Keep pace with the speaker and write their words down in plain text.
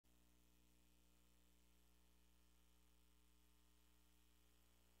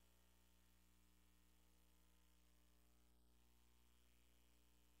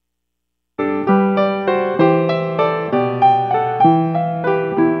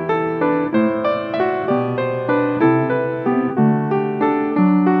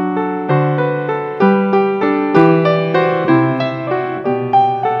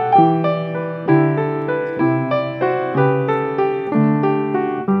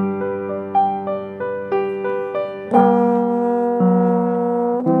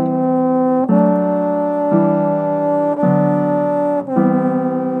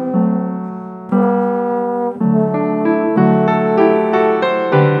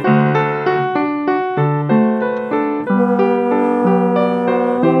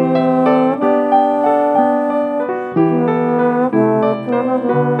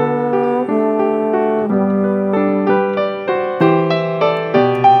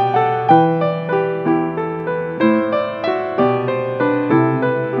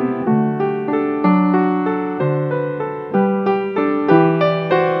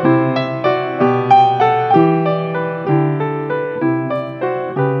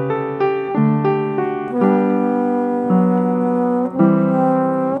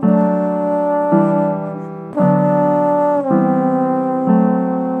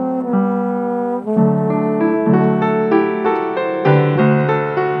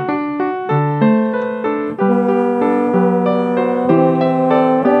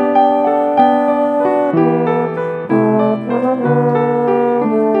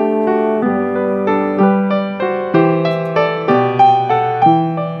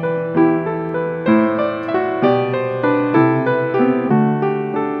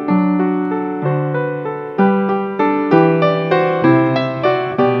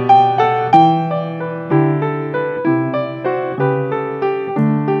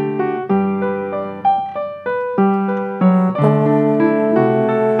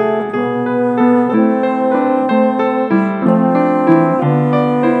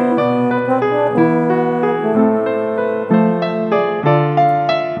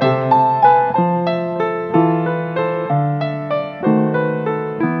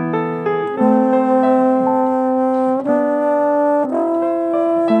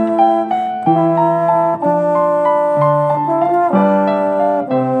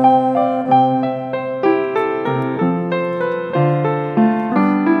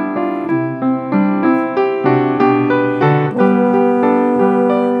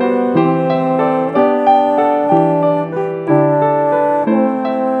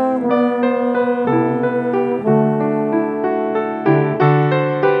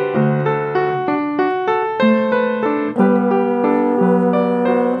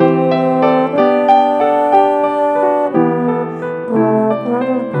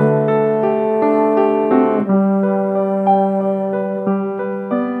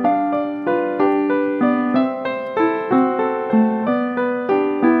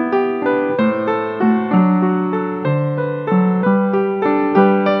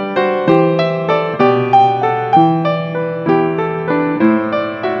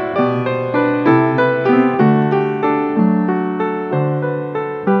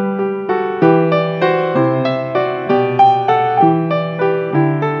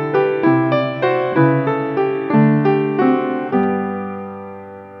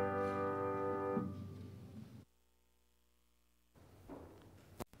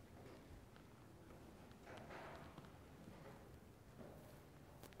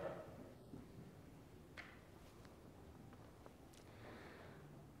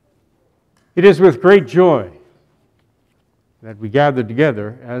It is with great joy that we gather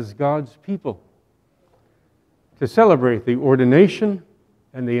together as God's people to celebrate the ordination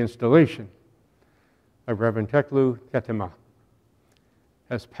and the installation of Reverend Teklu Ketema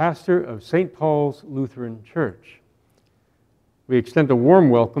as pastor of St. Paul's Lutheran Church. We extend a warm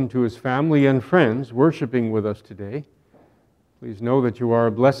welcome to his family and friends worshiping with us today. Please know that you are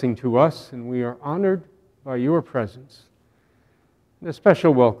a blessing to us, and we are honored by your presence. And a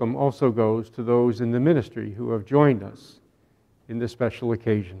special welcome also goes to those in the ministry who have joined us in this special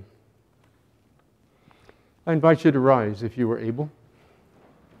occasion. I invite you to rise if you are able.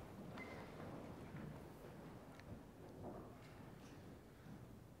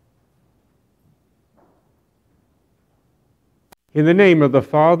 In the name of the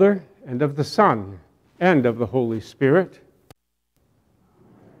Father, and of the Son, and of the Holy Spirit.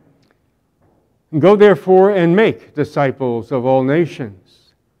 Go therefore and make disciples of all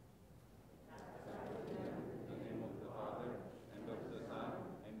nations.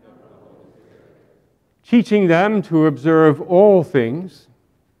 Teaching them to observe all things.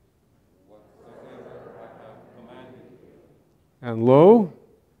 And lo,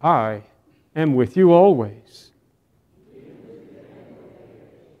 I am with you always.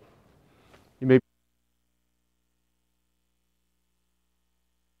 You may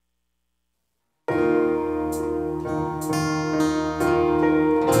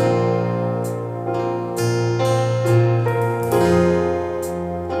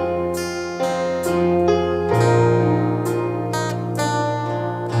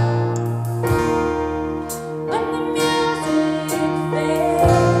When the music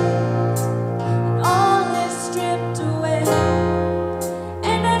fades and all is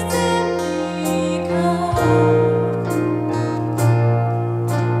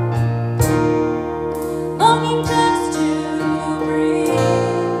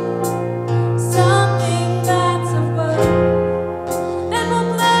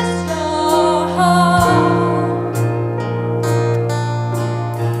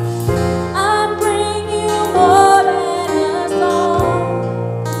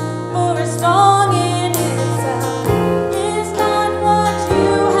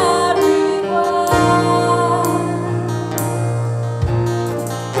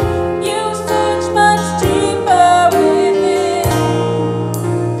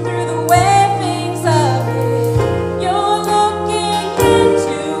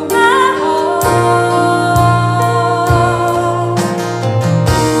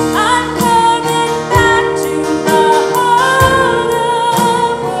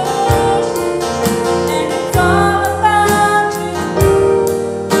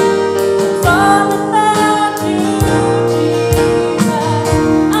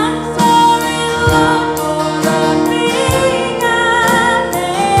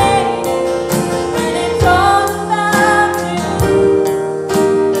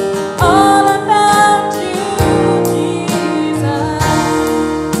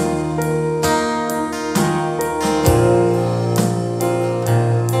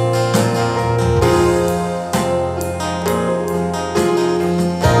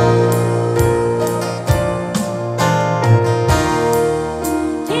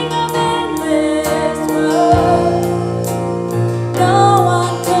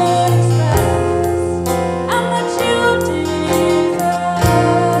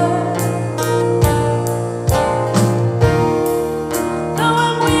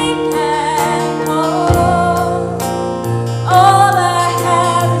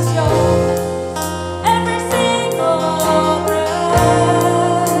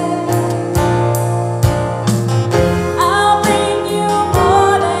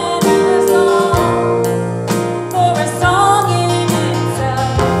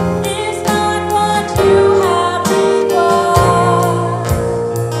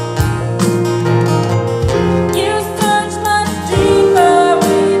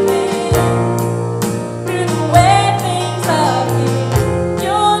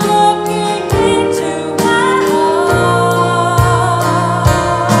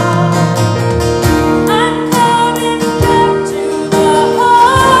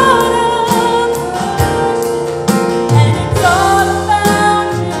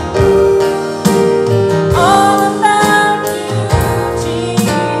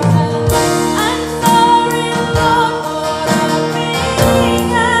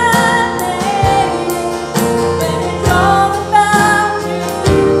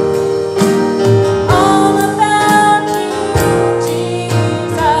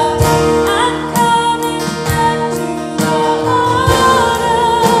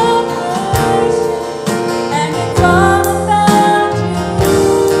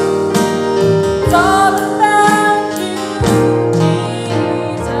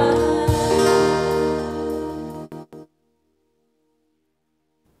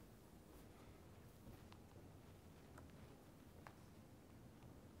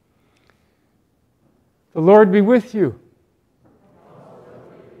The Lord be with you.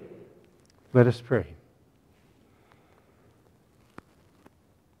 Let us pray.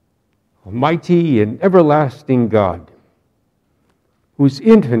 Almighty and everlasting God, whose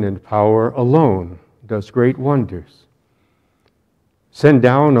infinite power alone does great wonders, send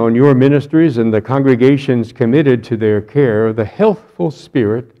down on your ministries and the congregations committed to their care the healthful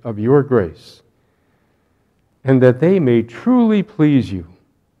spirit of your grace, and that they may truly please you.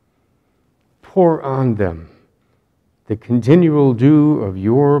 Pour on them the continual dew of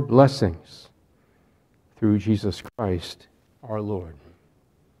your blessings, through Jesus Christ our Lord.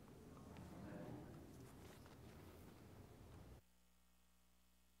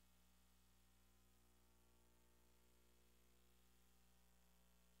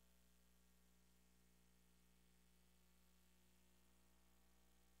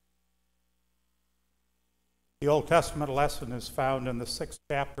 The Old Testament lesson is found in the 6th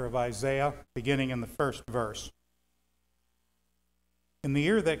chapter of Isaiah, beginning in the 1st verse. In the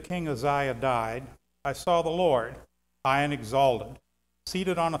year that King Uzziah died, I saw the Lord, high and exalted,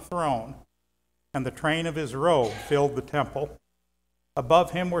 seated on a throne, and the train of his robe filled the temple. Above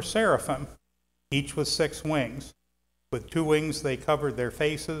him were seraphim, each with 6 wings. With 2 wings they covered their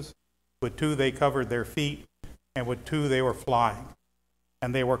faces, with 2 they covered their feet, and with 2 they were flying.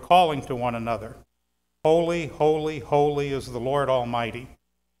 And they were calling to one another, Holy, holy, holy is the Lord Almighty.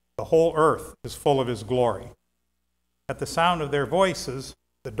 The whole earth is full of his glory. At the sound of their voices,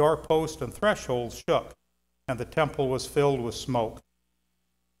 the doorpost and thresholds shook, and the temple was filled with smoke.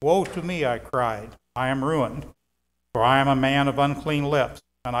 Woe to me, I cried, I am ruined, for I am a man of unclean lips,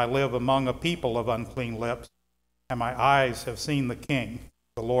 and I live among a people of unclean lips, and my eyes have seen the King,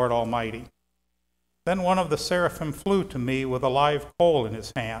 the Lord Almighty. Then one of the seraphim flew to me with a live coal in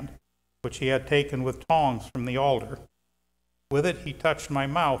his hand, which he had taken with tongs from the altar. With it he touched my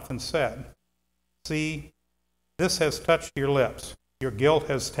mouth and said, See, this has touched your lips. Your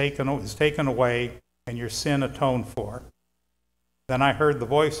guilt is taken away, and your sin atoned for. Then I heard the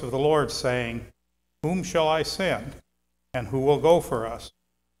voice of the Lord saying, Whom shall I send, and who will go for us?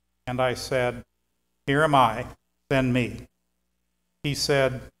 And I said, Here am I, send me. He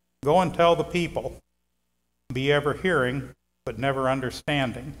said, Go and tell the people, be ever hearing, but never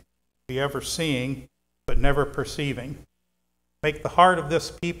understanding. Be ever seeing, but never perceiving. Make the heart of this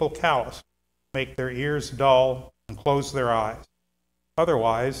people callous, make their ears dull, and close their eyes.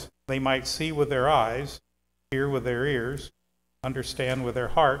 Otherwise, they might see with their eyes, hear with their ears, understand with their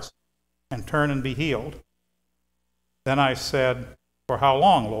hearts, and turn and be healed. Then I said, For how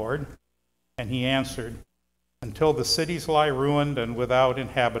long, Lord? And he answered, Until the cities lie ruined and without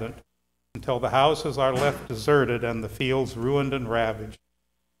inhabitant, until the houses are left deserted and the fields ruined and ravaged,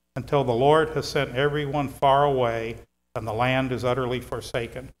 until the Lord has sent everyone far away, and the land is utterly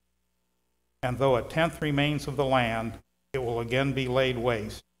forsaken. And though 1/10 remains of the land, it will again be laid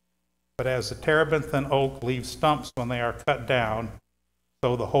waste. But as the terebinth and oak leave stumps when they are cut down,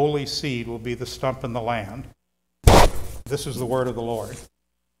 so the holy seed will be the stump in the land. This is the word of the Lord.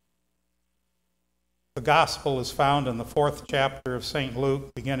 The gospel is found in the 4th chapter of St.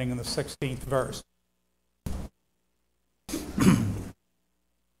 Luke, beginning in the 16th verse.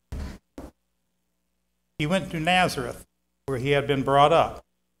 He went to Nazareth, where he had been brought up,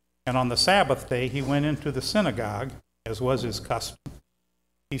 and on the Sabbath day he went into the synagogue, as was his custom.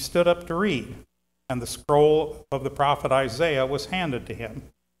 He stood up to read, and the scroll of the prophet Isaiah was handed to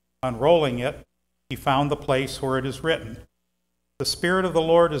him. Unrolling it, he found the place where it is written, The Spirit of the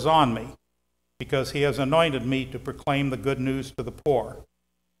Lord is on me, because he has anointed me to proclaim the good news to the poor.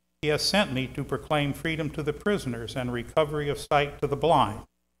 He has sent me to proclaim freedom to the prisoners and recovery of sight to the blind,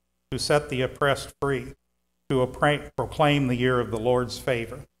 to set the oppressed free, to proclaim the year of the Lord's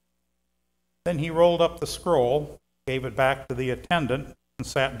favor. Then he rolled up the scroll, gave it back to the attendant, and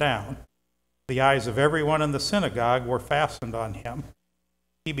sat down. The eyes of everyone in the synagogue were fastened on him.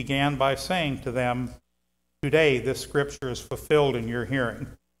 He began by saying to them, Today this scripture is fulfilled in your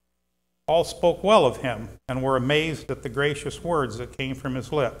hearing. All spoke well of him and were amazed at the gracious words that came from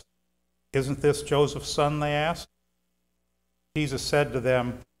his lips. Isn't this Joseph's son, they asked? Jesus said to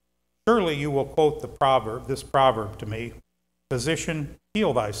them, Surely you will quote this proverb to me, Physician,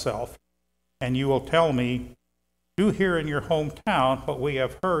 heal thyself. And you will tell me, Do here in your hometown what we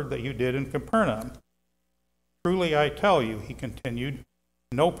have heard that you did in Capernaum. Truly I tell you, he continued,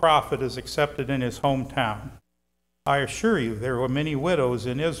 no prophet is accepted in his hometown. I assure you, there were many widows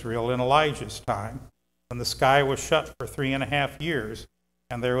in Israel in Elijah's time, when the sky was shut for 3.5 years,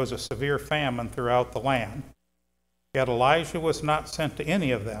 and there was a severe famine throughout the land. Yet Elijah was not sent to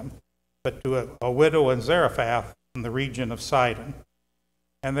any of them, but to a widow in Zarephath in the region of Sidon.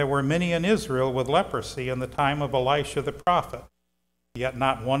 And there were many in Israel with leprosy in the time of Elisha the prophet, yet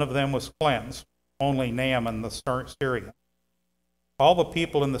not one of them was cleansed, only Naaman the Syrian. All the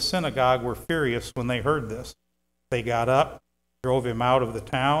people in the synagogue were furious when they heard this. They got up, drove him out of the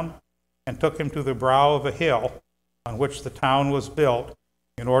town, and took him to the brow of a hill on which the town was built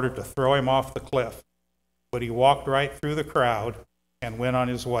in order to throw him off the cliff. But he walked right through the crowd and went on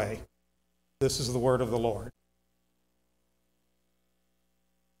his way. This is the word of the Lord.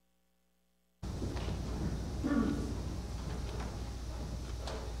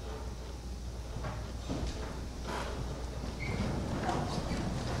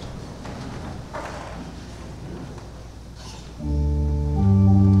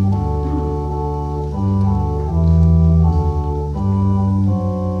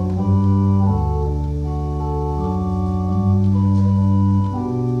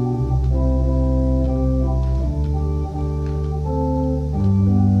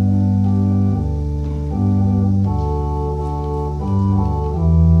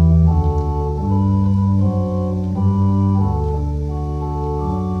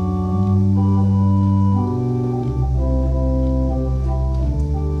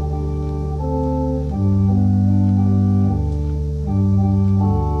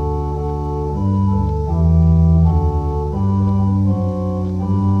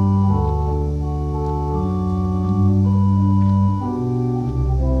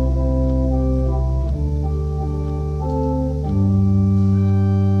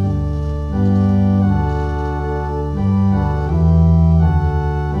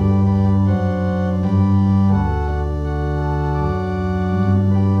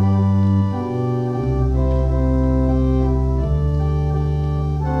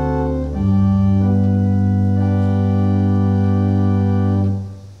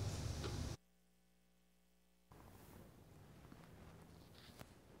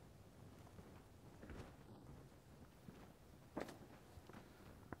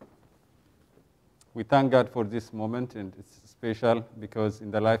 We thank God for this moment, and it's special because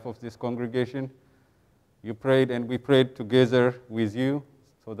in the life of this congregation, you prayed and we prayed together with you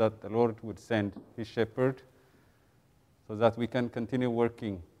so that the Lord would send his shepherd so that we can continue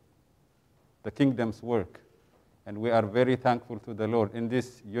working the kingdom's work. And we are very thankful to the Lord in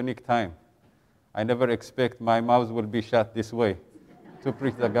this unique time. I never expect my mouth will be shut this way to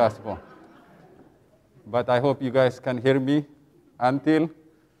preach the gospel. But I hope you guys can hear me until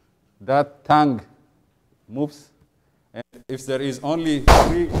that tongue moves. And if there is only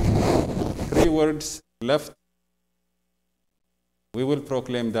three words left, we will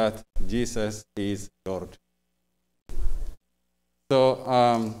proclaim that Jesus is Lord. So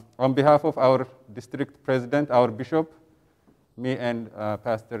on behalf of our district president, our bishop, me and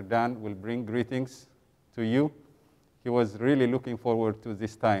Pastor Dan will bring greetings to you. He was really looking forward to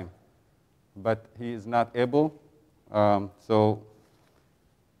this time, but he is not able. So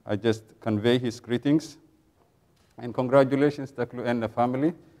I just convey his greetings. And congratulations, Teklu and the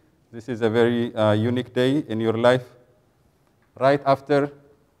family. This is a very unique day in your life. Right after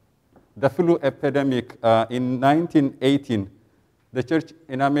the flu epidemic in 1918, the church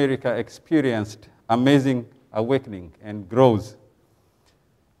in America experienced amazing awakening and growth.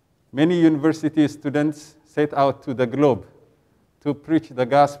 Many university students set out to the globe to preach the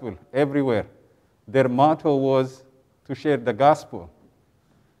gospel everywhere. Their motto was to share the gospel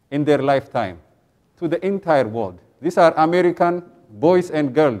in their lifetime to the entire world. These are American boys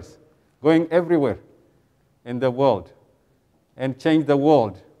and girls going everywhere in the world and change the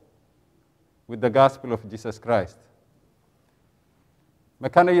world with the gospel of Jesus Christ.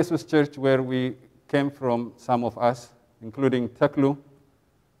 Mekane Jesus Church, where we came from, some of us, including Teklu,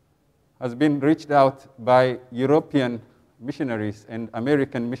 has been reached out by European missionaries and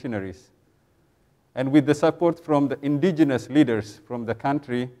American missionaries. And with the support from the indigenous leaders from the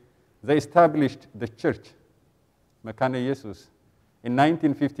country, they established the church, Mekane Jesus, in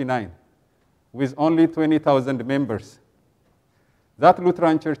 1959, with only 20,000 members. That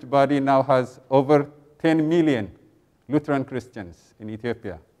Lutheran church body now has over 10 million Lutheran Christians in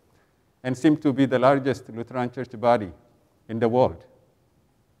Ethiopia and seems to be the largest Lutheran church body in the world.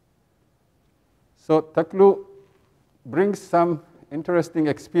 So Teklu brings some interesting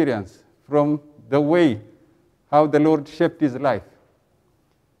experience from the way how the Lord shaped his life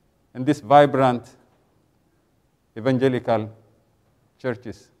in this vibrant evangelical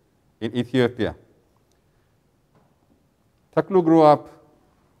churches in Ethiopia. Teklu grew up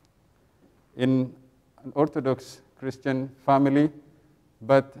in an Orthodox Christian family,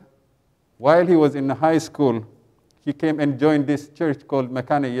 but while he was in high school, he came and joined this church called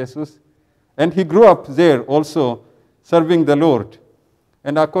Mekane Jesus, and he grew up there also serving the Lord.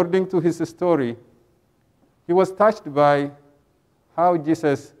 And according to his story, he was touched by how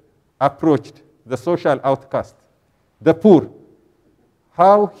Jesus approached the social outcast, the poor,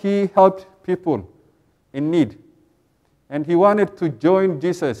 how he helped people in need. And he wanted to join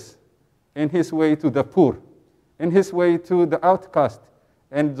Jesus in his way to the poor, in his way to the outcast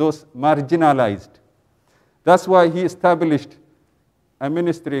and those marginalized. That's why he established a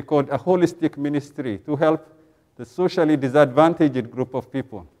ministry called a holistic ministry to help the socially disadvantaged group of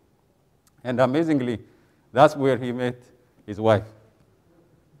people. And amazingly, that's where he met his wife.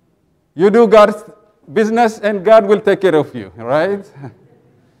 You do God's business and God will take care of you, right?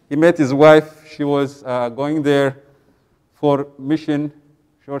 He met his wife. She was going there for mission,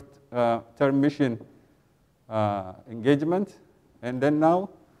 short-term mission engagement. And then now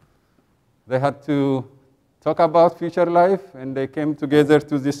they had to talk about future life, and they came together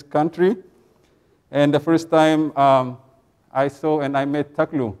to this country. And the first time I saw and I met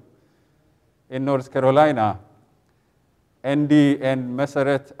Teklu in North Carolina, Andy and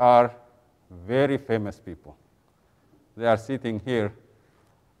Maseret are very famous people. They are sitting here.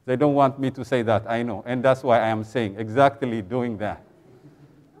 They don't want me to say that, I know, and that's why I am saying exactly doing that.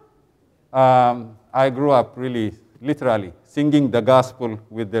 I grew up really, literally, singing the gospel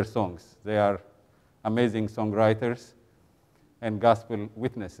with their songs. They are amazing songwriters and gospel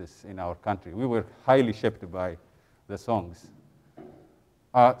witnesses in our country. We were highly shaped by the songs.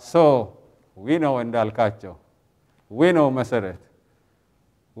 So we know Endal Cacho, we know Maseret,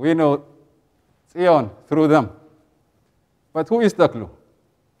 we know Zion through them. But who is Teklu?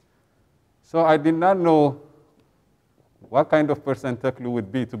 So I did not know what kind of person Teklu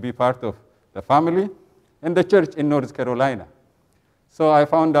would be to be part of the family and the church in North Carolina. So I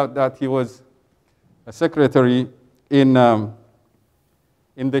found out that he was a secretary in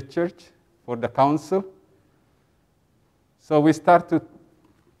the church for the council. So we start to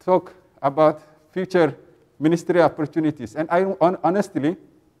talk about future ministry opportunities. And honestly,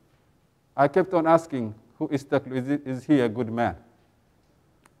 I kept on asking, who is Teklu? Is he a good man?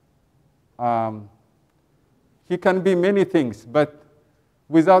 He can be many things, but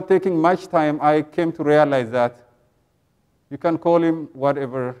without taking much time, I came to realize that you can call him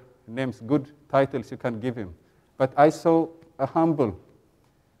whatever names, good titles you can give him. But I saw a humble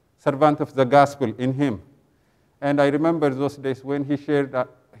servant of the gospel in him. And I remember those days when he shared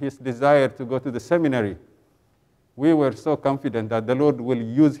his desire to go to the seminary. We were so confident that the Lord will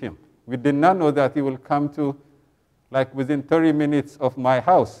use him. We did not know that he will come to, like, within 30 minutes of my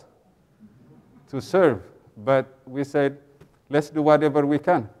house to serve. But we said, let's do whatever we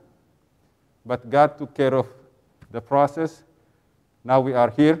can. But God took care of the process. Now we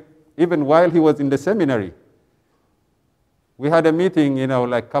are here. Even while he was in the seminary, we had a meeting,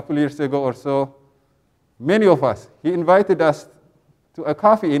 like a couple years ago or so. Many of us, he invited us to a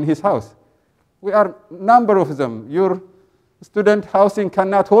coffee in his house. We are a number of them. Your student housing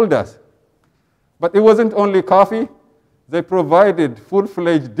cannot hold us. But it wasn't only coffee. They provided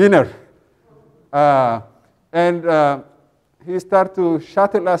full-fledged dinner. And he started to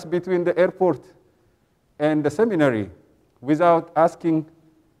shuttle us between the airport and the seminary without asking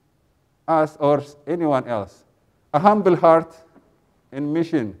us or anyone else. A humble heart in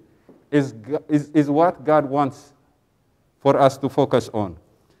mission is what God wants for us to focus on.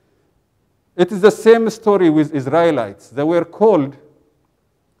 It is the same story with Israelites. They were called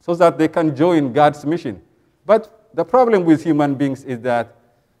so that they can join God's mission. But the problem with human beings is that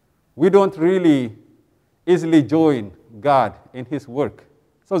we don't really easily join God in his work.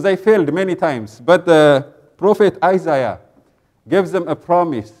 So they failed many times. But the prophet Isaiah gives them a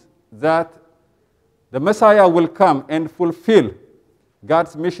promise that the Messiah will come and fulfill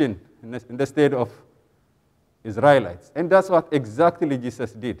God's mission in the state of Israelites. And that's what exactly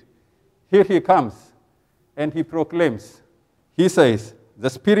Jesus did. Here he comes and he proclaims. He says, "The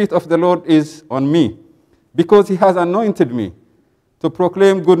Spirit of the Lord is on me, because he has anointed me to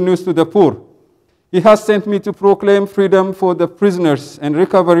proclaim good news to the poor. He has sent me to proclaim freedom for the prisoners and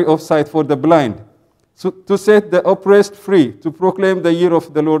recovery of sight for the blind, to set the oppressed free, to proclaim the year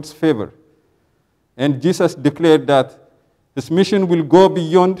of the Lord's favor." And Jesus declared that his mission will go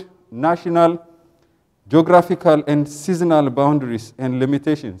beyond national, geographical, and seasonal boundaries and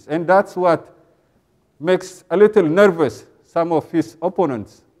limitations. And that's what makes a little nervous some of his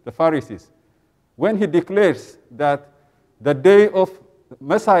opponents, the Pharisees. When he declares that the day of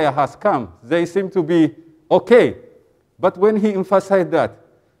Messiah has come, they seem to be okay. But when he emphasized that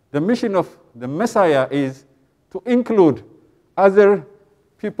the mission of the Messiah is to include other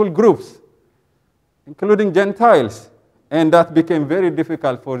people groups, including Gentiles, and that became very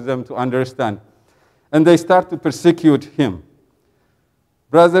difficult for them to understand. And they start to persecute him.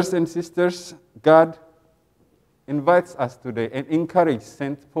 Brothers and sisters, God invites us today and encourages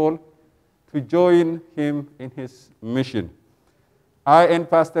St. Paul to join him in his mission. I and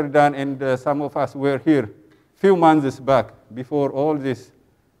Pastor Dan and some of us were here a few months back before all this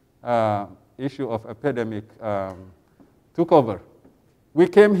issue of epidemic took over. We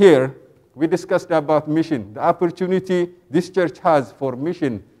came here, we discussed about mission, the opportunity this church has for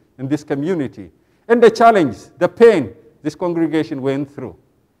mission in this community, and the challenge, the pain this congregation went through.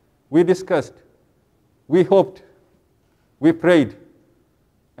 We discussed, we hoped, we prayed,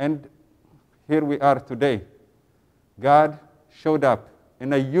 and here we are today. God showed up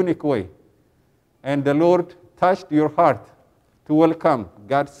in a unique way, and the Lord touched your heart to welcome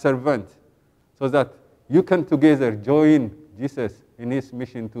God's servant so that you can together join Jesus in his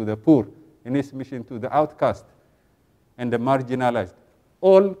mission to the poor, in his mission to the outcast and the marginalized,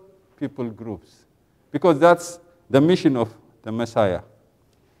 all people groups, because that's the mission of the Messiah.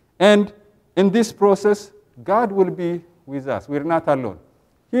 And in this process, God will be with us. We're not alone.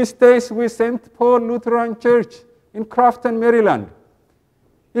 He stays with St. Paul Lutheran Church in Crofton, Maryland.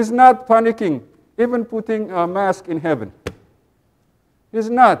 He's not panicking, even putting a mask in heaven. He's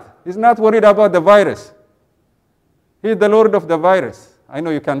not. He's not worried about the virus. He's the Lord of the virus. I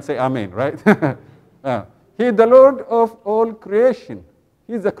know you can't say amen, right? He's the Lord of all creation.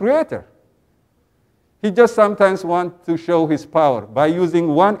 He's the creator. He just sometimes wants to show his power by using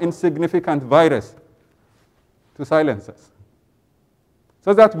one insignificant virus to silence us,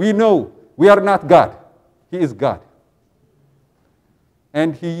 so that we know we are not God. He is God.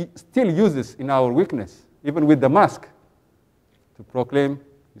 And he still uses in our weakness, even with the mask, to proclaim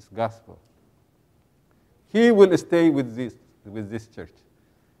his gospel. He will stay with this church.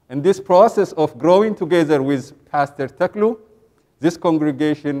 And this process of growing together with Pastor Teklu, this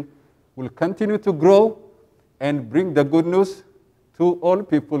congregation will continue to grow and bring the good news to all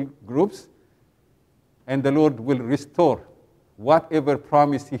people groups, and the Lord will restore whatever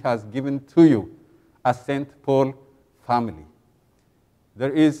promise he has given to you as St. Paul family.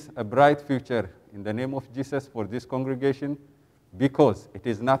 There is a bright future in the name of Jesus for this congregation, because it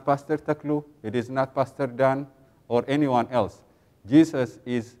is not Pastor Teklu, it is not Pastor Dan, or anyone else. Jesus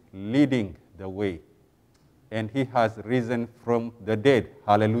is leading the way, and he has risen from the dead.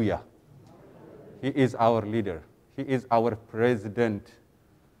 Hallelujah. He is our leader. He is our president.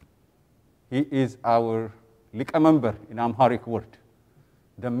 He is our likamember in Amharic word,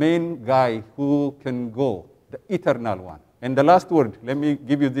 the main guy who can go, the eternal one. And the last word, let me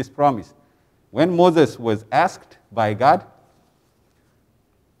give you this promise. When Moses was asked by God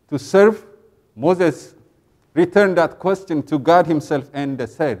to serve, Moses returned that question to God himself and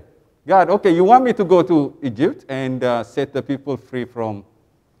said, God, okay, you want me to go to Egypt and set the people free from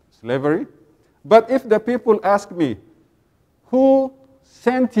slavery? But if the people ask me, who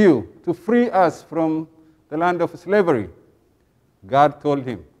sent you to free us from the land of slavery? God told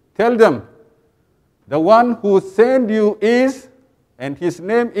him, tell them, the one who sent you is, and his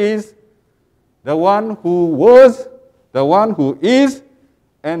name is, the one who was, the one who is,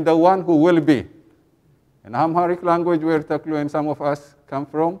 and the one who will be. In Amharic language, where Teklu and some of us come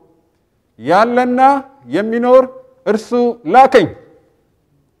from, Yalana Yeminor Ursu Laking.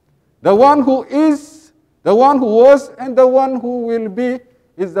 The one who is, the one who was, and the one who will be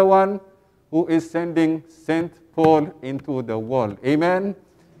is the one who is sending St. Paul into the world. Amen?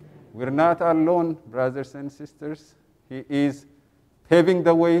 We're not alone, brothers and sisters. He is paving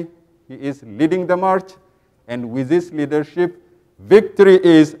the way. He is leading the march. And with this leadership, victory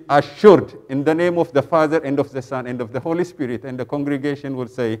is assured in the name of the Father and of the Son and of the Holy Spirit. And the congregation will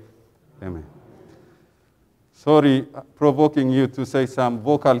say, Amen. Sorry, provoking you to say some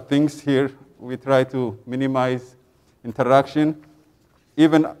vocal things here. We try to minimize interaction.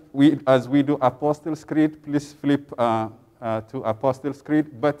 Even as we do Apostles' Creed, please flip to Apostles'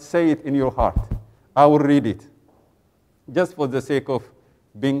 Creed, but say it in your heart. I will read it, just for the sake of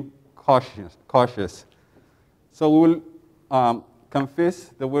being cautious. So we will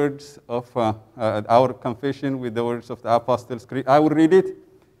confess the words of our confession with the words of the Apostles' Creed. I will read it.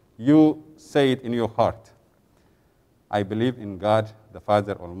 You say it in your heart. I believe in God, the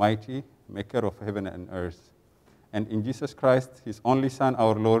Father Almighty, maker of heaven and earth, and in Jesus Christ, his only Son,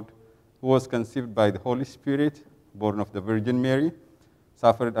 our Lord, who was conceived by the Holy Spirit, born of the Virgin Mary,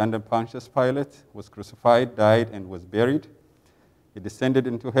 suffered under Pontius Pilate, was crucified, died, and was buried. He descended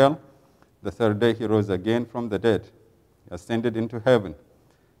into hell. The third day he rose again from the dead. He ascended into heaven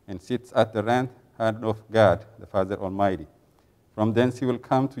and sits at the right hand of God, the Father Almighty. From thence he will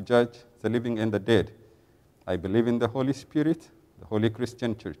come to judge the living and the dead. I believe in the Holy Spirit, the Holy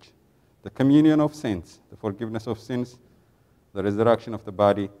Christian Church, the communion of saints, the forgiveness of sins, the resurrection of the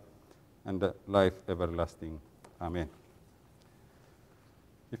body, and the life everlasting. Amen.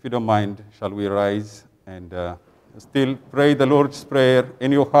 If you don't mind, shall we rise and still pray the Lord's Prayer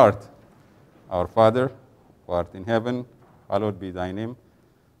in your heart? Our Father, who art in heaven, hallowed be thy name.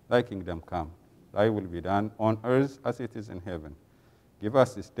 Thy kingdom come. Thy will be done on earth as it is in heaven. Give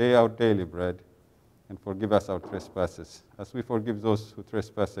us this day our daily bread, and forgive us our trespasses, as we forgive those who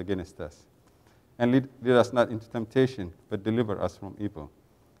trespass against us. And lead us not into temptation, but deliver us from evil.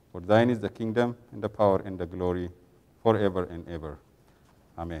 For thine is the kingdom, and the power, and the glory, forever and ever.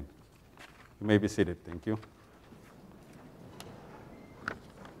 Amen. You may be seated. Thank you.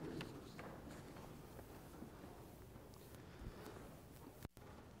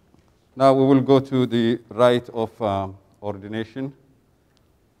 Now we will go to the rite of ordination.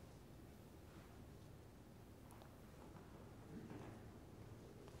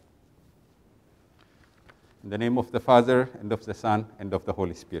 In the name of the Father, and of the Son, and of the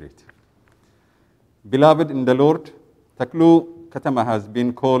Holy Spirit. Beloved in the Lord, Teklu Ketema has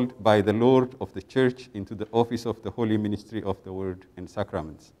been called by the Lord of the Church into the office of the holy ministry of the Word and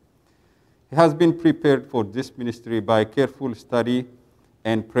Sacraments. He has been prepared for this ministry by careful study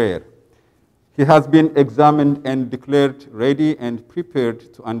and prayer. He has been examined and declared ready and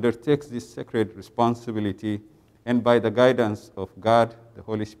prepared to undertake this sacred responsibility, and by the guidance of God, the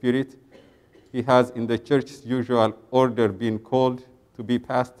Holy Spirit, he has in the Church's usual order been called to be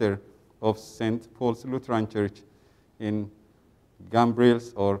pastor of St. Paul's Lutheran Church in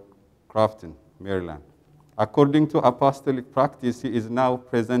Gambriels or Crofton, Maryland. According to apostolic practice, he is now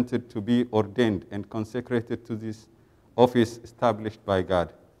presented to be ordained and consecrated to this office established by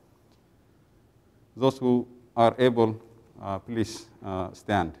God. Those who are able, please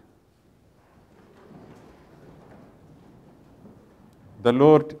stand. The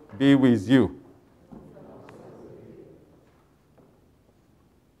Lord be with you.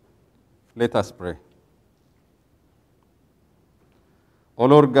 Let us pray. O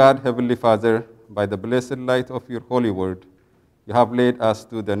Lord God, Heavenly Father, by the blessed light of your holy word, you have led us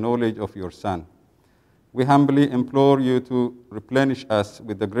to the knowledge of your Son. We humbly implore you to replenish us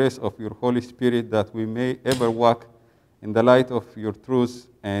with the grace of your Holy Spirit, that we may ever walk in the light of your truth,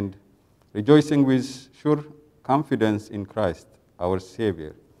 and rejoicing with sure confidence in Christ, our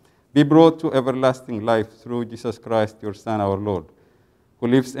Savior, be brought to everlasting life through Jesus Christ, your Son, our Lord, who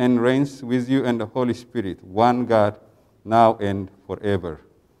lives and reigns with you and the Holy Spirit, one God, now and forever.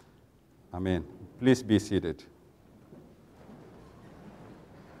 Amen. Please be seated.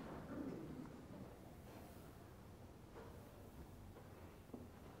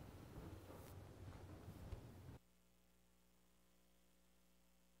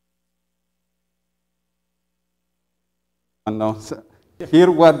 Now,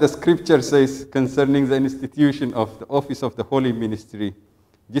 hear what the scripture says concerning the institution of the office of the holy ministry.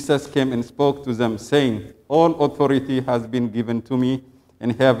 Jesus came and spoke to them, saying, all authority has been given to me in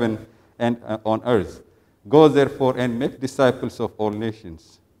heaven and on earth. Go therefore and make disciples of all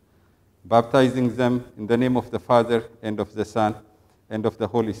nations, baptizing them in the name of the Father and of the Son and of the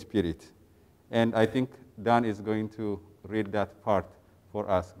Holy Spirit. And I think Dan is going to read that part for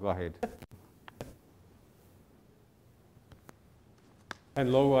us. Go ahead.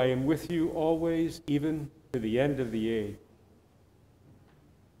 And lo, I am with you always, even to the end of the age.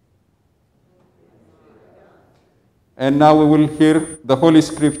 And now we will hear the Holy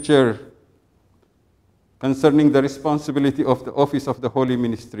Scripture concerning the responsibility of the office of the holy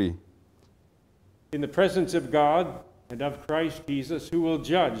ministry. In the presence of God and of Christ Jesus, who will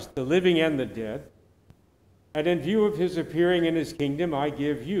judge the living and the dead, and in view of his appearing in his kingdom, I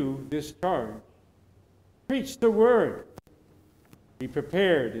give you this charge. Preach the word. Be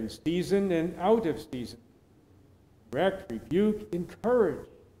prepared in season and out of season. Correct, rebuke, encourage,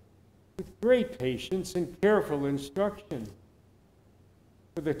 with great patience and careful instruction.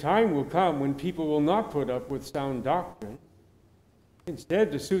 For the time will come when people will not put up with sound doctrine.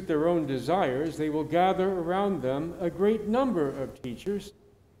 Instead, to suit their own desires, they will gather around them a great number of teachers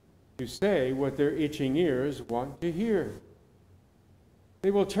to say what their itching ears want to hear.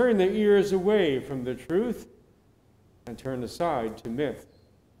 They will turn their ears away from the truth and turn aside to myth.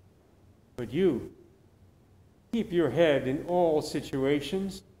 But you, keep your head in all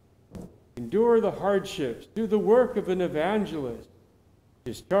situations, endure the hardships, do the work of an evangelist,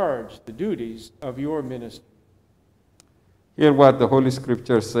 discharge the duties of your ministry. Hear what the Holy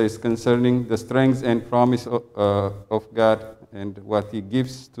Scripture says concerning the strength and promise of God and what he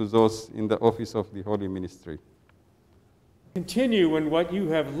gives to those in the office of the holy ministry. Continue in what you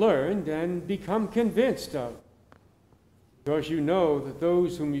have learned and become convinced of. because you know that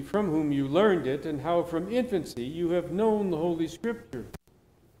those from whom you learned it, and how from infancy you have known the Holy Scripture,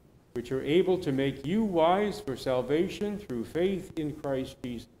 which are able to make you wise for salvation through faith in Christ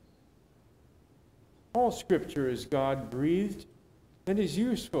Jesus. All Scripture is God-breathed and is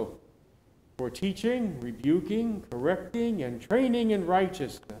useful for teaching, rebuking, correcting, and training in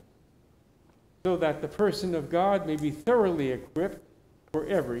righteousness, so that the person of God may be thoroughly equipped for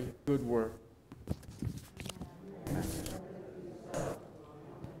every good work.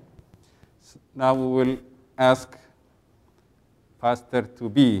 Now we will ask Pastor to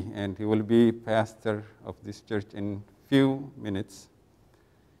be, and he will be pastor of this church in few minutes.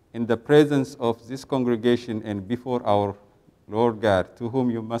 In the presence of this congregation and before our Lord God, to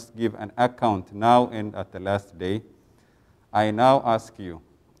whom you must give an account now and at the last day, I now ask you,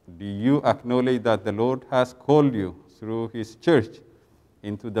 do you acknowledge that the Lord has called you through his church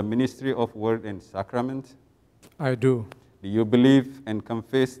into the ministry of word and sacrament? I do. Do you believe and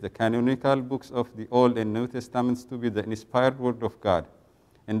confess the canonical books of the Old and New Testaments to be the inspired word of God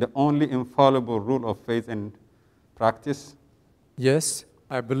and the only infallible rule of faith and practice? Yes,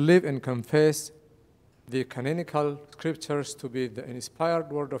 I believe and confess the canonical scriptures to be the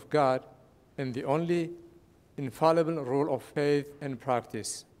inspired word of God and the only infallible rule of faith and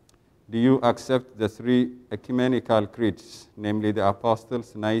practice. Do you accept the three ecumenical creeds, namely the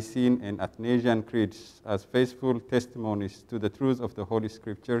Apostles', Nicene, and Athanasian creeds, as faithful testimonies to the truth of the Holy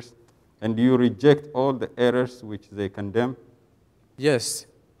Scriptures? And do you reject all the errors which they condemn? Yes,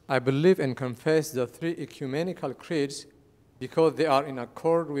 I believe and confess the three ecumenical creeds because they are in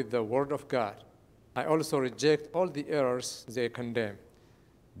accord with the Word of God. I also reject all the errors they condemn.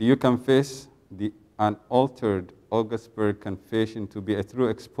 Do you confess the unaltered Augsburg Confession to be a true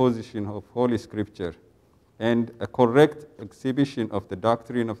exposition of Holy Scripture and a correct exhibition of the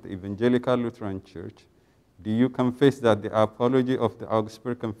doctrine of the Evangelical Lutheran Church? Do you confess that the apology of the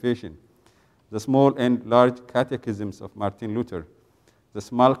Augsburg Confession, the small and large catechisms of Martin Luther, the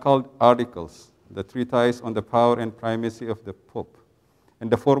Smalcald Articles, the treatise on the power and primacy of the Pope,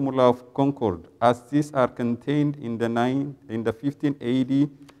 and the Formula of Concord, as these are contained in the 15 AD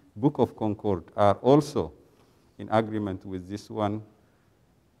Book of Concord, are also in agreement with this one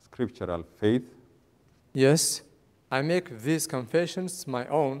scriptural faith? Yes, I make these confessions my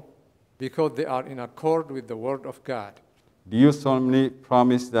own because they are in accord with the Word of God. Do you solemnly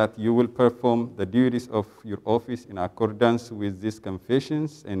promise that you will perform the duties of your office in accordance with these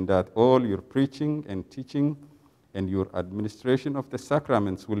confessions, and that all your preaching and teaching and your administration of the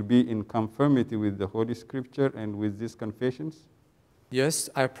sacraments will be in conformity with the Holy Scripture and with these confessions? Yes,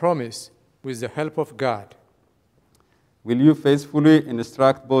 I promise, with the help of God. Will you faithfully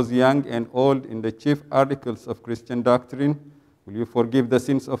instruct both young and old in the chief articles of Christian doctrine? Will you forgive the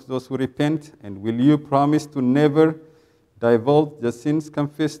sins of those who repent? And will you promise to never divulge the sins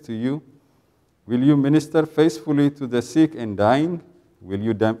confessed to you? Will you minister faithfully to the sick and dying? Will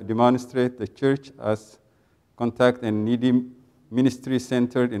you demonstrate the church as contact and needy ministry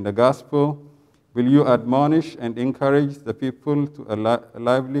centered in the gospel? Will you admonish and encourage the people to a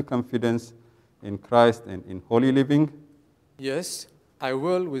lively confidence in Christ and in holy living? Yes, I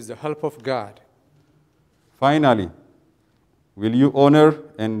will with the help of God. Finally, will you honor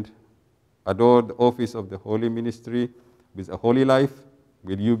and adore the office of the holy ministry with a holy life?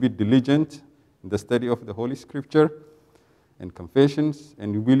 Will you be diligent in the study of the Holy Scripture and confessions?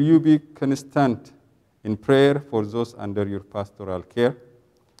 And will you be constant in prayer for those under your pastoral care?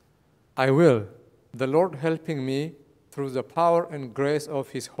 I will, the Lord helping me through the power and grace of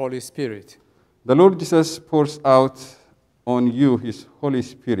His Holy Spirit. The Lord Jesus pours out on you His Holy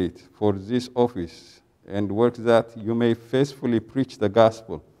Spirit for this office and work that you may faithfully preach the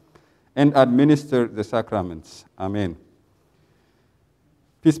gospel and administer the sacraments. Amen.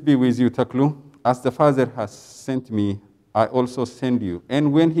 Peace be with you, Teklu. As the Father has sent me, I also send you.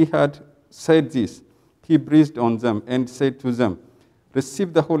 And when he had said this, he breathed on them and said to them,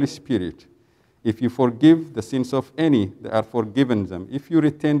 receive the Holy Spirit. If you forgive the sins of any, they are forgiven them. If you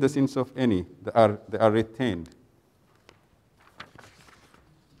retain the sins of any, they are retained.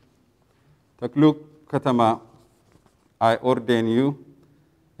 Teklu Ketema, I ordain you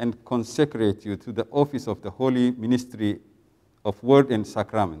and consecrate you to the office of the holy ministry of word and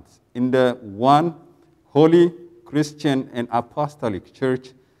sacraments in the one holy Christian and apostolic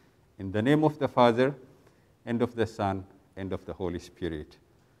church, in the name of the Father, and of the Son, and of the Holy Spirit.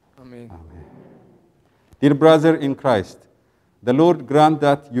 Amen. Amen. Dear brother in Christ, the Lord grant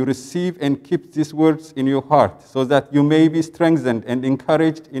that you receive and keep these words in your heart, so that you may be strengthened and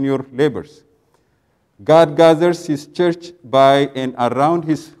encouraged in your labors. God gathers His church by and around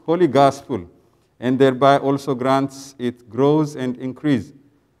His holy gospel and thereby also grants it grows and increase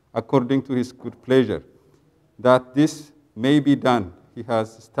according to his good pleasure. That this may be done, he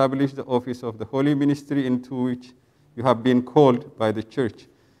has established the office of the holy ministry into which you have been called by the church,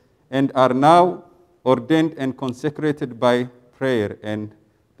 and are now ordained and consecrated by prayer and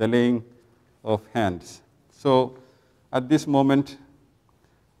the laying of hands. So at this moment,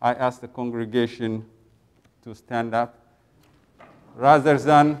 I ask the congregation to stand up. Rather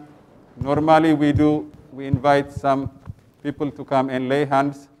than normally we invite some people to come and lay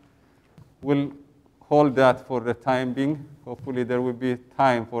hands. We'll hold that for the time being. Hopefully there will be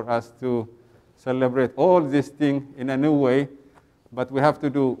time for us to celebrate all these things in a new way, but we have to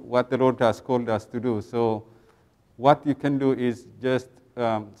do what the Lord has called us to do. So what you can do is just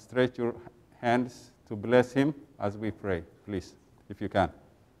stretch your hands to bless him as we pray, please, if you can.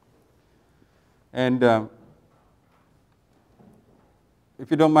 And if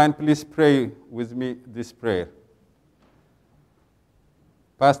you don't mind, please pray with me this prayer.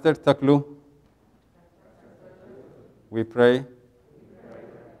 Pastor Teklu, we pray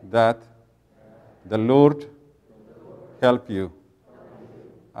that the Lord help you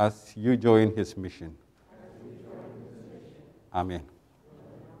as you join his mission. Amen.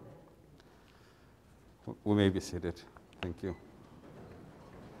 We may be seated. Thank you.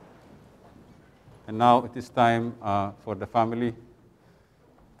 And now it is time for the family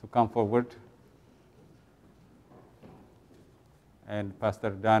to come forward. And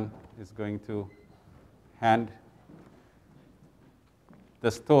Pastor Dan is going to hand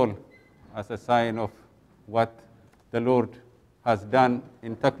the stole as a sign of what the Lord has done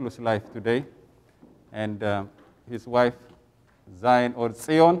in Teklu's life today. And his wife, Zion or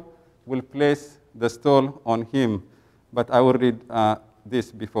Zion, will place the stole on him. But I will read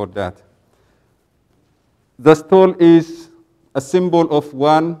this before that. The stole is a symbol of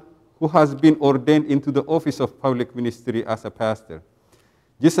one who has been ordained into the office of public ministry as a pastor.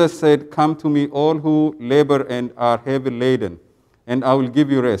 Jesus said, "Come to me, all who labor and are heavy laden, and I will give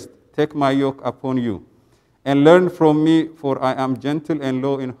you rest. Take my yoke upon you, and learn from me, for I am gentle and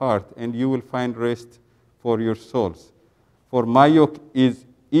low in heart, and you will find rest for your souls. For my yoke is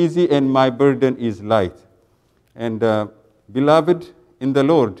easy and my burden is light." And beloved in the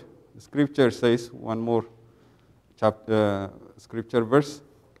Lord, the scripture says, one more scripture verse,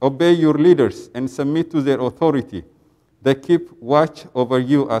 "Obey your leaders and submit to their authority. They keep watch over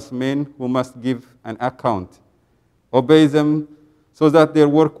you as men who must give an account. Obey them so that their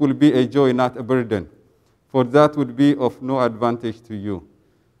work will be a joy, not a burden, for that would be of no advantage to you.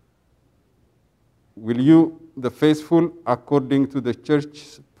 Will you, the faithful, according to the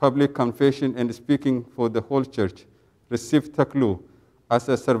church's public confession and speaking for the whole church, receive Teklu as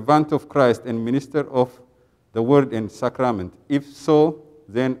a servant of Christ and minister of the word and sacrament? If so,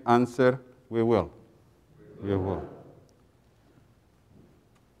 then answer, we will. We will.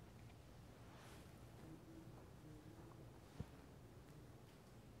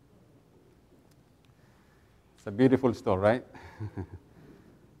 It's a beautiful story, right?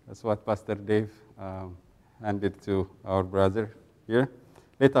 That's what Pastor Dave handed to our brother here.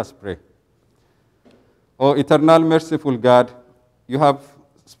 Let us pray. O eternal, merciful God, you have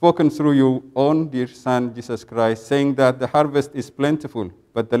spoken through your own dear Son, Jesus Christ, saying that the harvest is plentiful,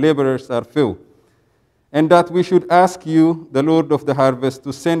 but the laborers are few, and that we should ask you, the Lord of the harvest,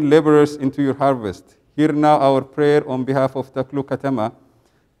 to send laborers into your harvest. Hear now our prayer on behalf of Teklu Ketema,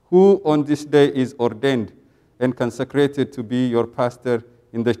 who on this day is ordained and consecrated to be your pastor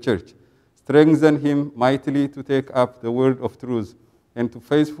in the church. Strengthen him mightily to take up the word of truth and to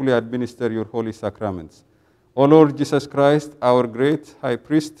faithfully administer your holy sacraments. O Lord Jesus Christ, our great high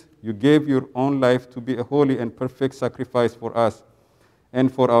priest, you gave your own life to be a holy and perfect sacrifice for us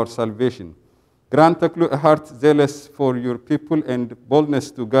and for our salvation. Grant Teklu a heart zealous for your people and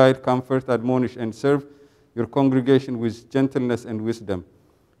boldness to guide, comfort, admonish, and serve your congregation with gentleness and wisdom.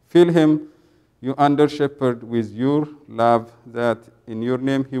 Fill him, you under shepherd, with your love, that in your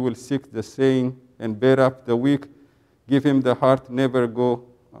name he will seek the saying and bear up the weak. Give him the heart never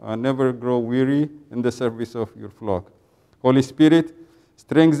grow weary in the service of your flock. Holy Spirit,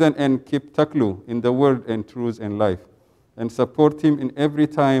 strengthen and keep Teklu in the word and truth and life, and support him in every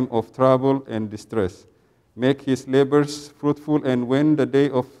time of trouble and distress. Make his labors fruitful, and when the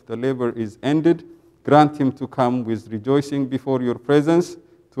day of the labor is ended, grant him to come with rejoicing before your presence,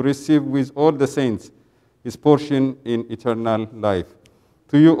 to receive with all the saints his portion in eternal life.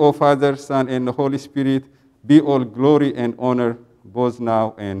 To you, O Father, Son, and the Holy Spirit, be all glory and honor, both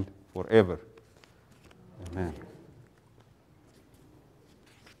now and forever. Amen.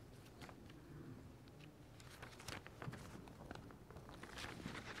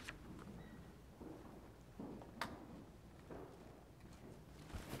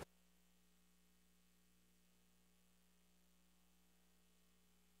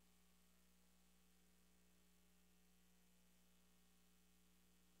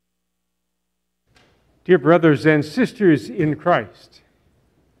 Dear brothers and sisters in Christ,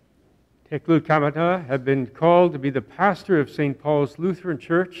 Teklu Kamata have been called to be the pastor of St. Paul's Lutheran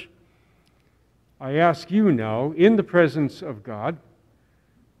Church. I ask you now, in the presence of God,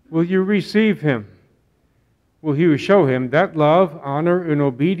 will you receive him? Will you show him that love, honor, and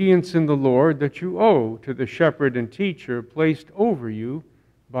obedience in the Lord that you owe to the shepherd and teacher placed over you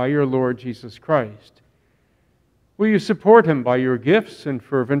by your Lord Jesus Christ? Will you support him by your gifts and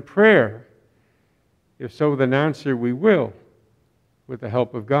fervent prayer? If so, then answer, we will, with the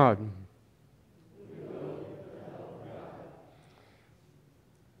help of God.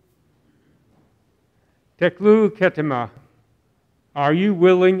 Teklu Ketema, are you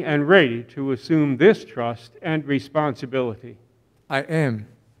willing and ready to assume this trust and responsibility? I am.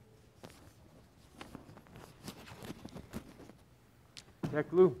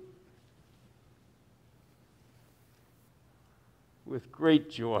 Teklu, with great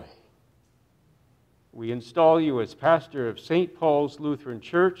joy, we install you as pastor of St. Paul's Lutheran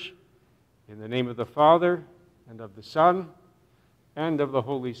Church in the name of the Father, and of the Son, and of the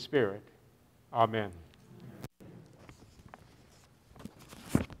Holy Spirit. Amen.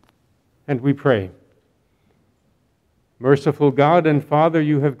 And we pray. Merciful God and Father,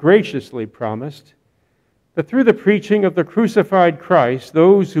 you have graciously promised that through the preaching of the crucified Christ,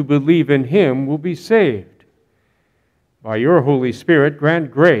 those who believe in him will be saved. By your Holy Spirit,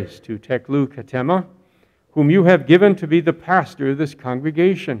 grant grace to Teklu Ketema, whom you have given to be the pastor of this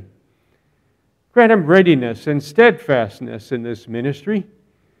congregation. Grant him readiness and steadfastness in this ministry,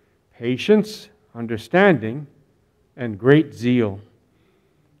 patience, understanding, and great zeal.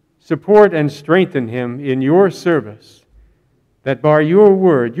 Support and strengthen him in your service, that by your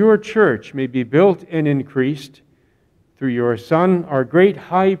word your church may be built and increased through your Son, our great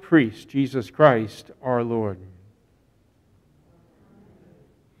high priest, Jesus Christ, our Lord.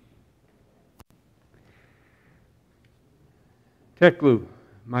 Teklu,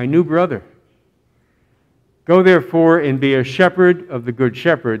 my new brother, go therefore and be a shepherd of the Good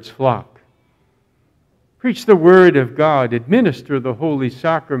Shepherd's flock. Preach the word of God, administer the holy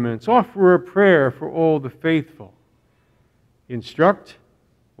sacraments, offer a prayer for all the faithful. Instruct,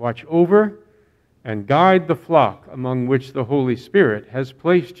 watch over, and guide the flock among which the Holy Spirit has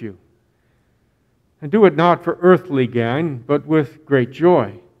placed you. And do it not for earthly gain, but with great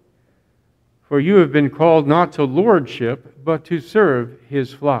joy. For you have been called not to lordship, but to serve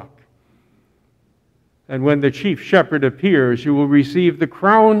his flock. And when the chief shepherd appears, you will receive the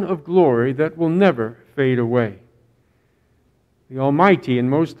crown of glory that will never fade away. The Almighty and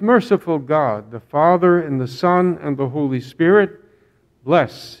most merciful God, the Father and the Son and the Holy Spirit,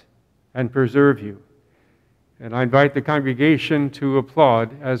 bless and preserve you. And I invite the congregation to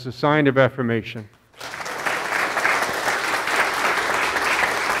applaud as a sign of affirmation.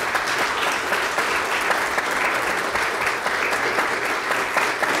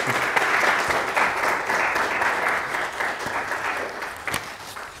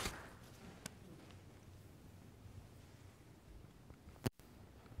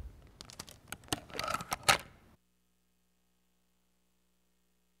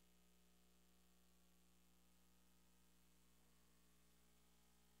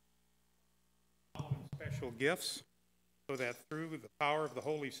 Special gifts, so that through the power of the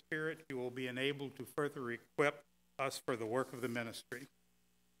Holy Spirit you will be enabled to further equip us for the work of the ministry.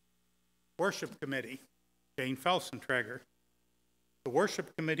 Worship Committee, Jane Felsenträger. The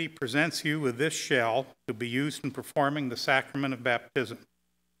Worship Committee presents you with this shell to be used in performing the sacrament of baptism.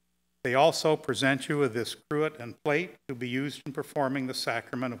 They also present you with this cruet and plate to be used in performing the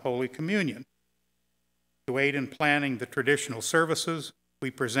sacrament of Holy Communion. To aid in planning the traditional services, we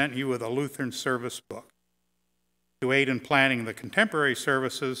present you with a Lutheran service book. To aid in planning the contemporary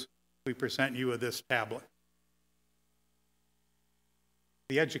services, we present you with this tablet.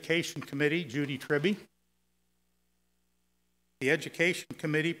 The Education Committee, Judy Tribby. The Education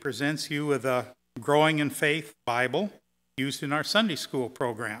Committee presents you with a Growing in Faith Bible used in our Sunday school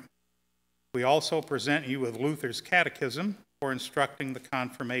program. We also present you with Luther's Catechism for instructing the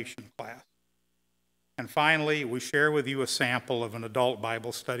confirmation class. And finally, we share with you a sample of an adult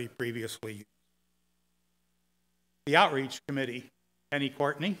Bible study previously used. The Outreach Committee, Penny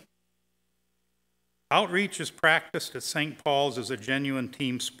Courtney. Outreach is practiced at St. Paul's as a genuine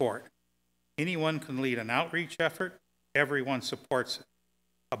team sport. Anyone can lead an outreach effort. Everyone supports it.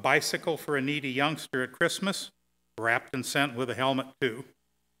 A bicycle for a needy youngster at Christmas, wrapped and sent with a helmet too.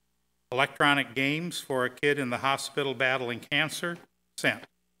 Electronic games for a kid in the hospital battling cancer, sent.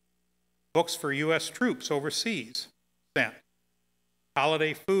 Books for U.S. troops overseas, sent.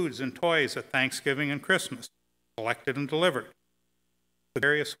 Holiday foods and toys at Thanksgiving and Christmas, collected and delivered. the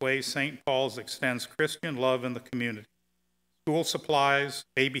various ways St. Paul's extends Christian love in the community. School supplies,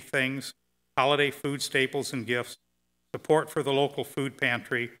 baby things, holiday food staples and gifts, support for the local food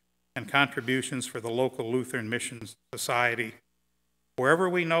pantry, and contributions for the local Lutheran Mission Society. Wherever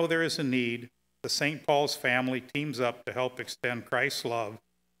we know there is a need, the St. Paul's family teams up to help extend Christ's love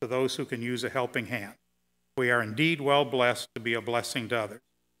to those who can use a helping hand. We are indeed well blessed to be a blessing to others.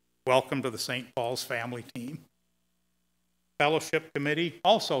 Welcome to the St. Paul's family team. Fellowship Committee,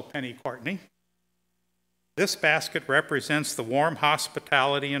 also Penny Courtney. This basket represents the warm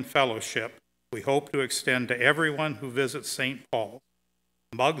hospitality and fellowship we hope to extend to everyone who visits St. Paul.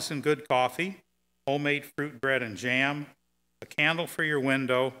 Mugs and good coffee, homemade fruit bread and jam, a candle for your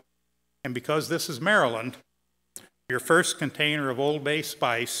window, and because this is Maryland, your first container of Old Bay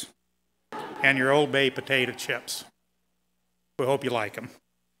spice and your Old Bay potato chips. We hope you like them.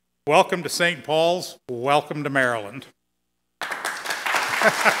 Welcome to St. Paul's. Welcome to Maryland.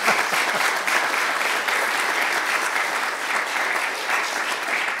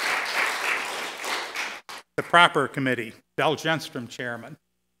 The Proper Committee, Del Genstrom, Chairman.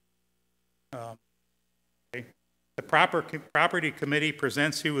 Okay. The Property Committee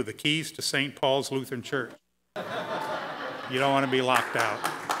presents you with the keys to St. Paul's Lutheran Church. You don't want to be locked out.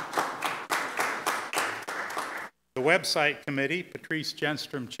 The Website Committee, Patrice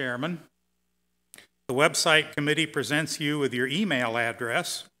Genstrom, Chairman. The Website Committee presents you with your email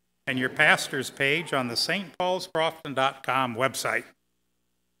address and your pastor's page on the stpaulscrofton.com website.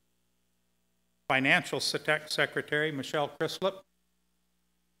 Financial Secretary, Michelle Crislip.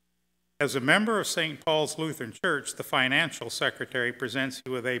 As a member of St. Paul's Lutheran Church, the Financial Secretary presents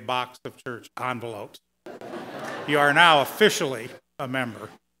you with a box of church envelopes. You are now officially a member.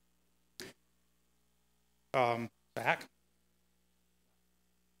 Zach?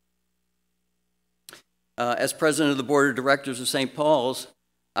 As president of the Board of Directors of St. Paul's,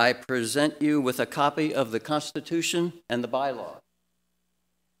 I present you with a copy of the Constitution and the bylaws.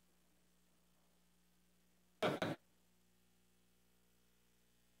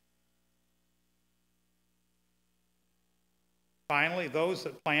 Finally, those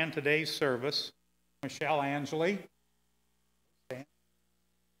that plan today's service, Michelle Angeli,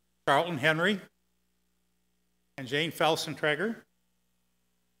 Charlton Henry, and Jane Felsentreger,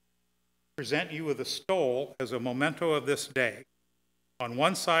 present you with a stole as a memento of this day. On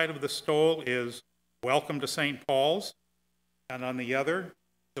one side of the stole is Welcome to St. Paul's, and on the other,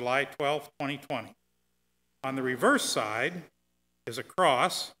 July 12, 2020. On the reverse side is a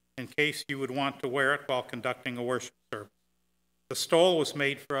cross in case you would want to wear it while conducting a worship service. The stole was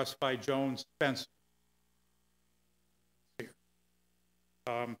made for us by Joan Spencer.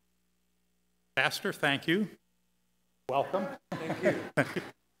 Pastor, thank you. Welcome. Thank you.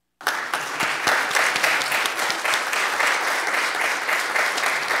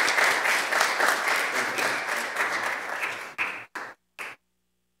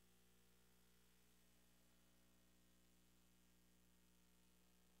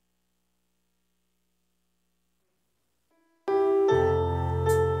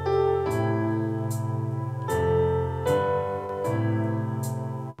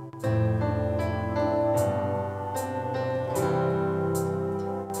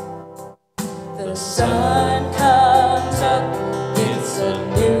 The sun comes up, it's a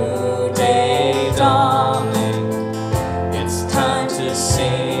new day dawning. It's time to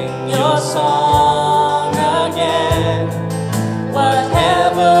sing your song again.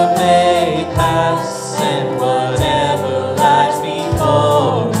 Whatever may pass and whatever lies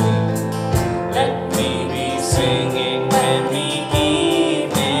before me, let me be singing when the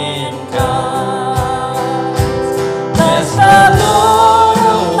evening comes. Bless the Lord,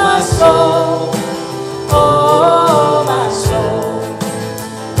 oh my soul. Oh, my soul,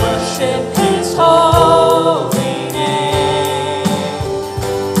 worship His holy name.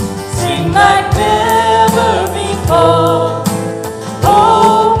 Sing like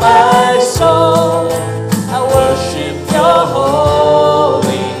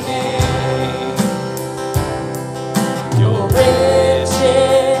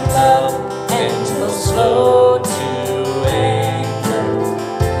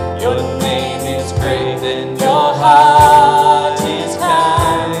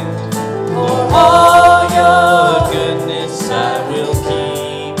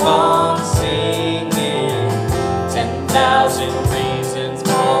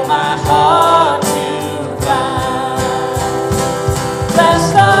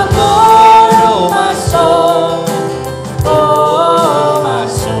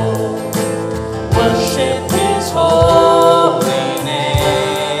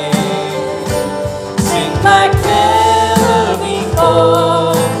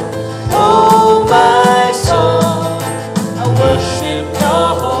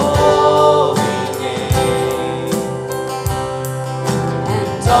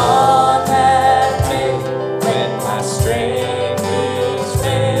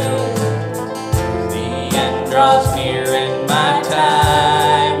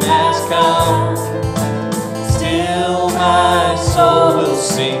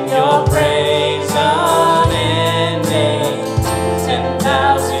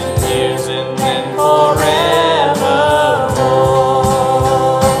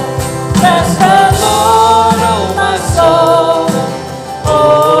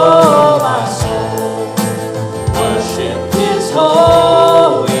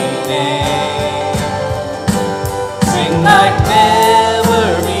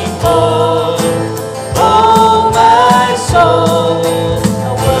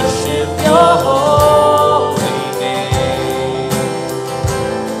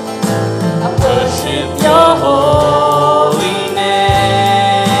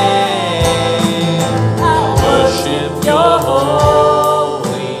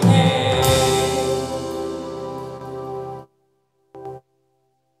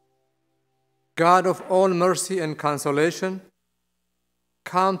God of all mercy and consolation,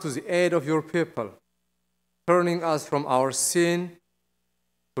 come to the aid of your people, turning us from our sin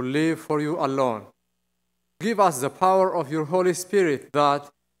to live for you alone. Give us the power of your Holy Spirit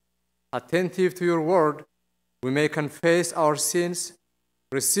that, attentive to your word, we may confess our sins,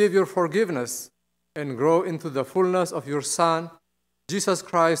 receive your forgiveness, and grow into the fullness of your Son, Jesus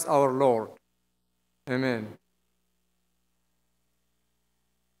Christ our Lord. Amen.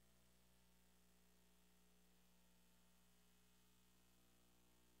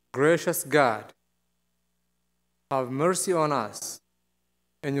 Gracious God, have mercy on us.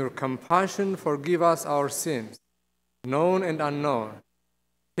 In your compassion, forgive us our sins, known and unknown,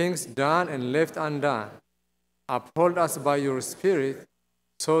 things done and left undone. Uphold us by your Spirit,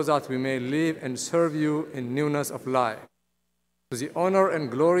 so that we may live and serve you in newness of life, to the honor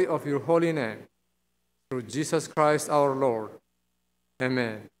and glory of your holy name, through Jesus Christ our Lord.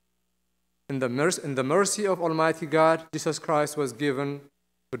 Amen. In the mercy of Almighty God, Jesus Christ was given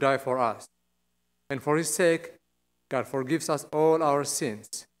to die for us, and for his sake, God forgives us all our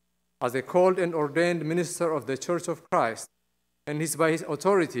sins. As a called and ordained minister of the Church of Christ, and by his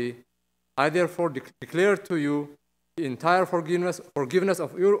authority, I therefore declare to you the entire forgiveness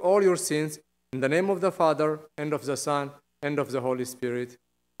of all your sins, in the name of the Father, and of the Son, and of the Holy Spirit.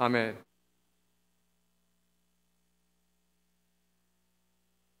 Amen.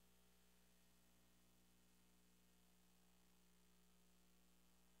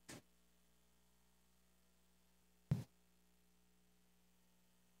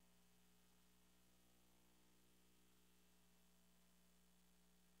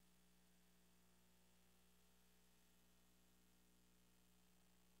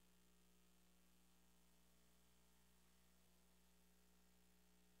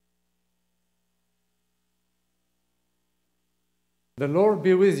 The Lord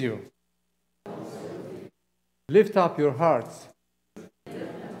be with you. Lift up your hearts.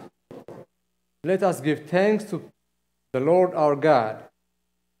 Let us give thanks to the Lord our God.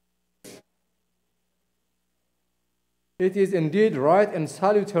 It is indeed right and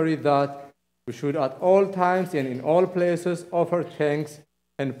salutary that we should at all times and in all places offer thanks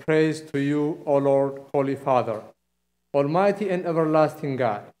and praise to you, O Lord, Holy Father, Almighty and everlasting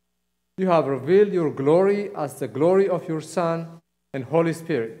God. You have revealed your glory as the glory of your Son and Holy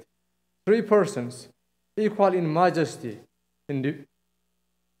Spirit, three persons, equal in majesty,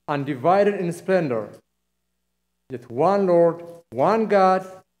 undivided in splendor, yet one Lord, one God,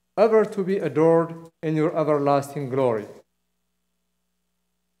 ever to be adored in your everlasting glory.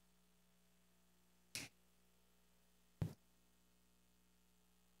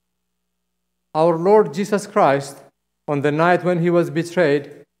 Our Lord Jesus Christ, on the night when he was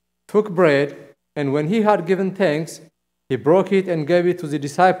betrayed, took bread, and when he had given thanks, he broke it and gave it to the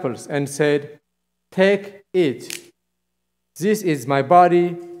disciples and said, "Take, eat. This is my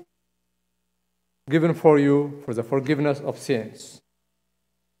body given for you for the forgiveness of sins.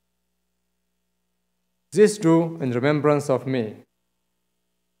 This do in remembrance of me."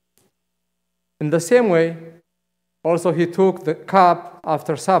 In the same way, also he took the cup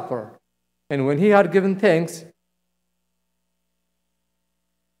after supper, and when he had given thanks,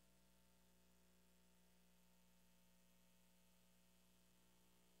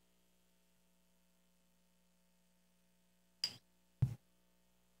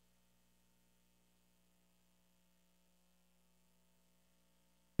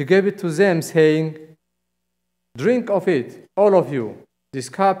 he gave it to them, saying, "Drink of it, all of you. This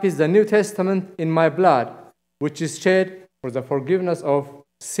cup is the New Testament in my blood, which is shed for the forgiveness of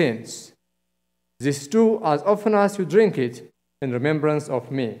sins. This do as often as you drink it in remembrance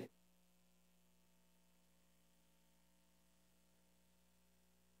of me."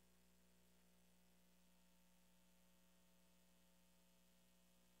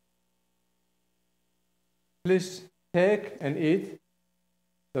 Please take and eat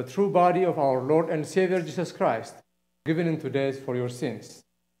the true body of our Lord and Savior Jesus Christ, given in today's for your sins.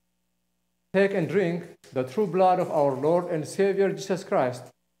 Take and drink the true blood of our Lord and Savior Jesus Christ,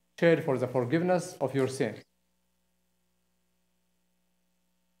 shed for the forgiveness of your sins.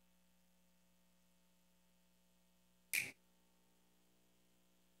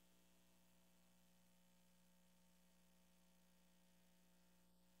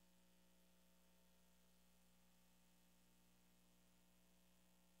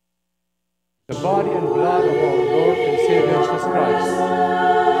 The body and blood of our Lord and Savior Jesus Christ.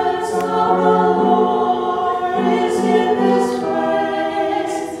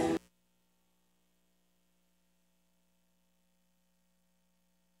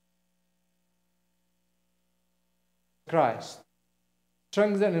 Christ.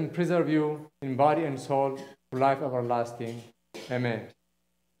 strengthen and preserve you in body and soul to life everlasting. Amen.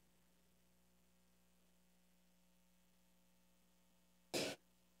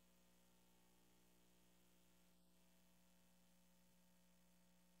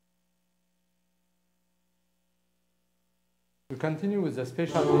 We continue with the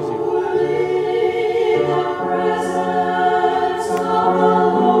special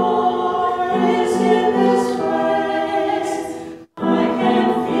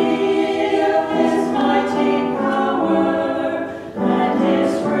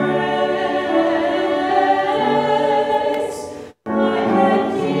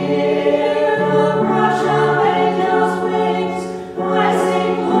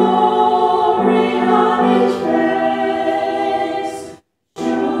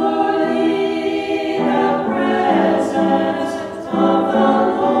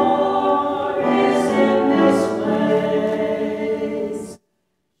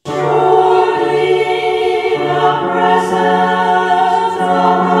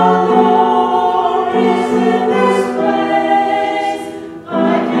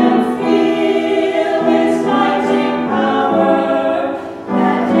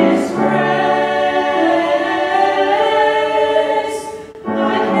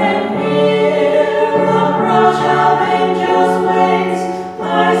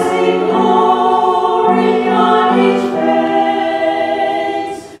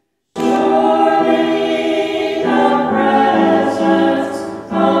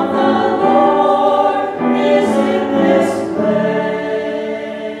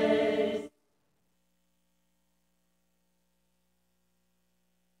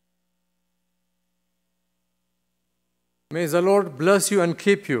May the Lord bless you and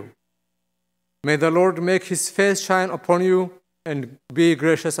keep you. May the Lord make his face shine upon you and be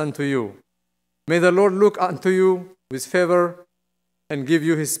gracious unto you. May the Lord look unto you with favor and give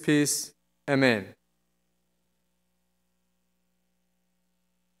you his peace. Amen.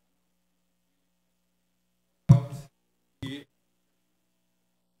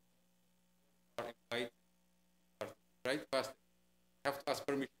 Right, Pastor? You have to ask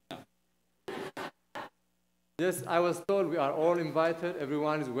permission now. Yes, I was told we are all invited.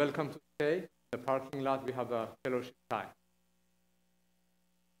 Everyone is welcome to stay. In the parking lot, we have a fellowship time.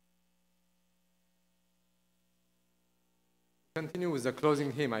 Continue with the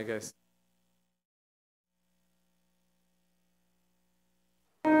closing hymn, I guess.